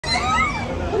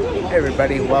Hey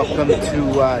everybody, welcome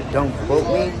to Don't Quote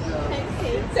Me.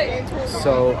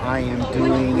 So I am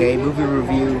doing a movie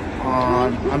review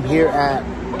on, I'm here at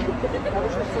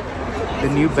the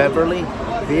New Beverly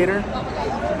Theater,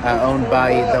 owned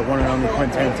by the one and only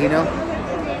Quentin Tarantino.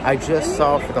 I just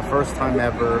saw for the first time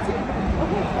ever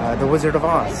The Wizard of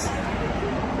Oz.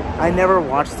 I never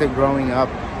watched it growing up.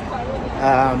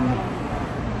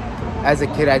 As a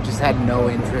kid, I just had no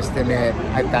interest in it.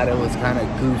 I thought it was kind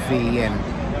of goofy, and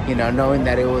you know, knowing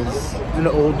that it was an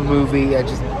old movie, I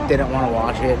just didn't want to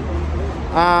watch it.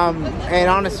 And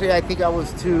honestly, I think I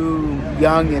was too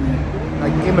young and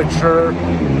like immature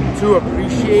to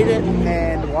appreciate it.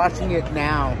 And watching it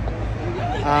now,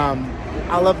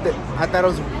 I loved it. I thought it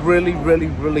was a really, really,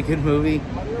 really good movie.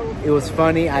 It was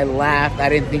funny. I laughed. I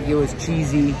didn't think it was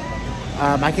cheesy.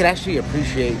 I could actually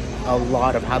appreciate a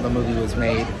lot of how the movie was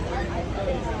made.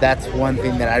 That's one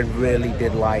thing that I really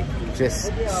did like,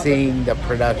 just seeing the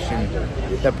production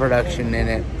in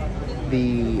it.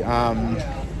 The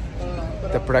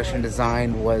production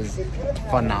design was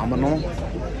phenomenal.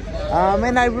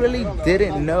 And I really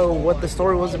didn't know what the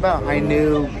story was about. I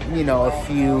knew, you know, a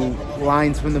few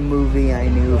lines from the movie. I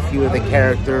knew a few of the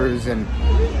characters, and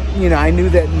you know, I knew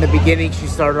that in the beginning she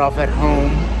started off at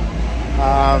home.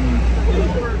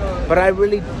 But I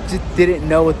really just didn't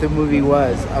know what the movie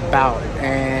was about,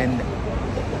 and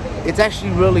it's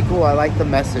actually really cool. I like the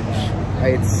message.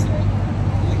 It's,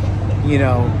 you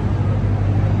know,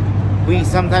 we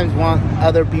sometimes want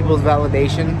other people's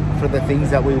validation for the things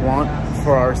that we want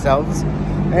for ourselves,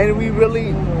 and we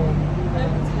really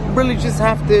just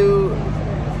have to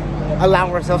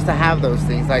allow ourselves to have those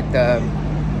things, like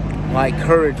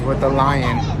courage with the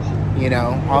lion. You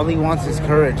know, all he wants is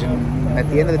courage, and at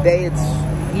the end of the day,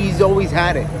 he's always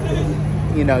had it.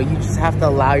 You know, you just have to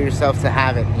allow yourself to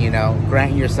have it, you know,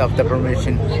 grant yourself the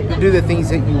permission to do the things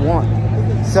that you want.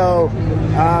 So,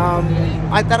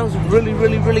 I thought it was a really,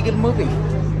 really, really good movie.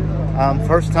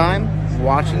 First time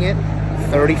watching it,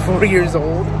 34 years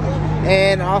old.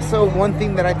 And also, one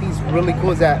thing that I think is really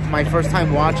cool is that my first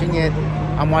time watching it,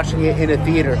 I'm watching it in a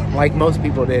theater, like most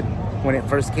people did when it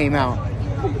first came out.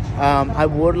 I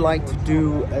would like to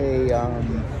do a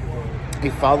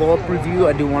follow-up review.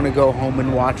 I do want to go home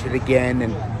and watch it again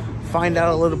and find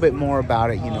out a little bit more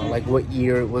about it, you know, like what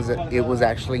year it was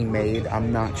actually made.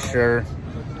 I'm not sure.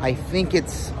 I think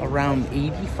it's around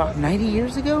 85, 90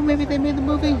 years ago maybe they made the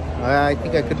movie. I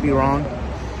think I could be wrong.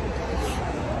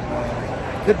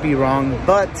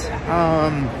 But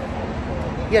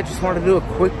yeah, just wanted to do a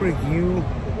quick review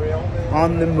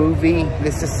on the movie.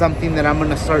 This is something that I'm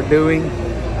going to start doing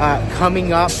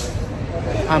coming up.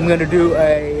 I'm going to do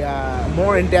a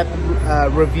more in-depth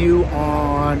review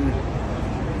on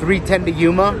 3:10 to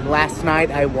Yuma. Last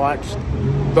night I watched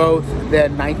both the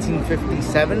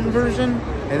 1957 version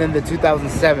and then the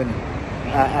 2007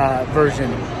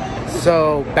 version.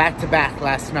 So back to back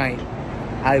last night.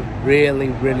 I really,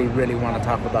 really, really want to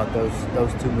talk about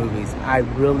those two movies. I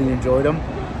really enjoyed them.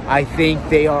 I think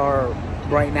they are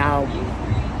right now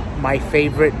my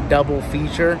favorite double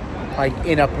feature. Like,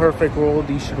 in a perfect world,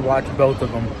 you should watch both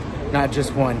of them, not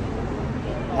just one.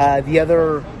 The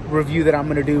other review that I'm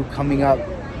going to do coming up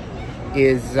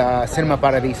is Cinema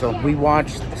Paradiso. We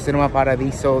watched Cinema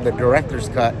Paradiso, the director's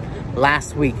cut,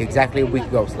 last week, exactly a week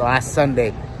ago, so last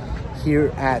Sunday,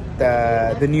 here at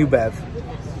the New Bev.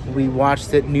 We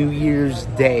watched it New Year's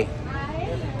Day.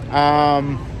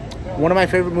 One of my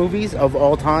favorite movies of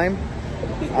all time.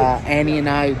 Annie and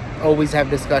I always have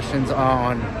discussions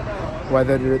on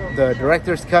whether the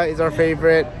director's cut is our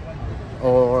favorite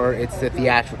or it's the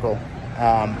theatrical.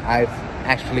 I've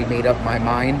actually made up my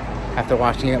mind after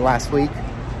watching it last week.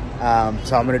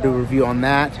 So I'm going to do a review on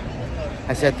that.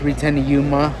 I said 3:10 to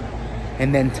Yuma.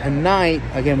 And then tonight,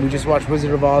 again, we just watched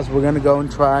Wizard of Oz. We're going to go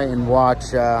and try and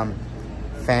watch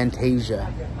Fantasia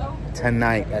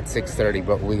tonight at 6:30,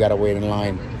 but we got to wait in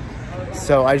line.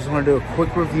 So I just want to do a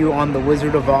quick review on The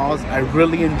Wizard of Oz. I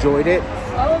really enjoyed it.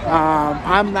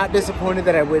 I'm not disappointed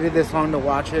that I waited this long to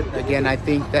watch it. Again, I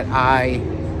think that I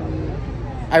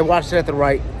watched it at the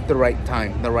right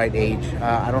time, the right age.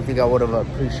 I don't think I would have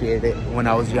appreciated it when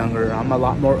I was younger. I'm a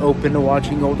lot more open to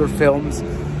watching older films.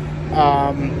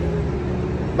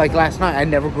 Like last night, I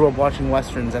never grew up watching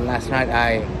Westerns, and last night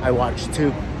I watched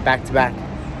two back to back,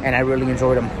 and I really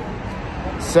enjoyed them.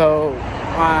 So,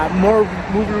 more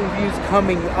movie reviews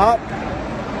coming up.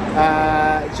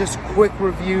 Just quick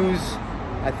reviews.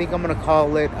 I think I'm going to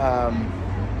call it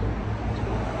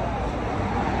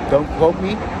Don't Quote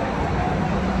Me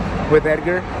with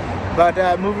Edgar.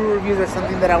 But movie reviews are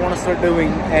something that I want to start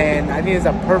doing, and I think it's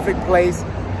a perfect place.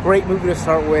 Great movie to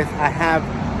start with. I have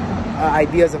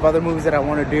ideas of other movies that I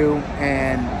want to do,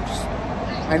 and just,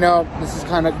 I know this is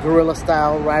kind of guerrilla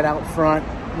style, right out front,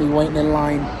 me waiting in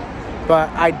line, but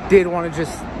I did want to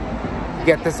just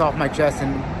get this off my chest.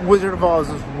 And Wizard of Oz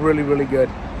was really, really good.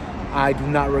 I do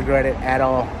not regret it at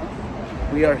all.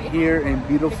 We are here in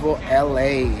beautiful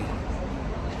LA.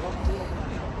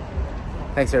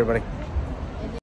 Thanks, everybody.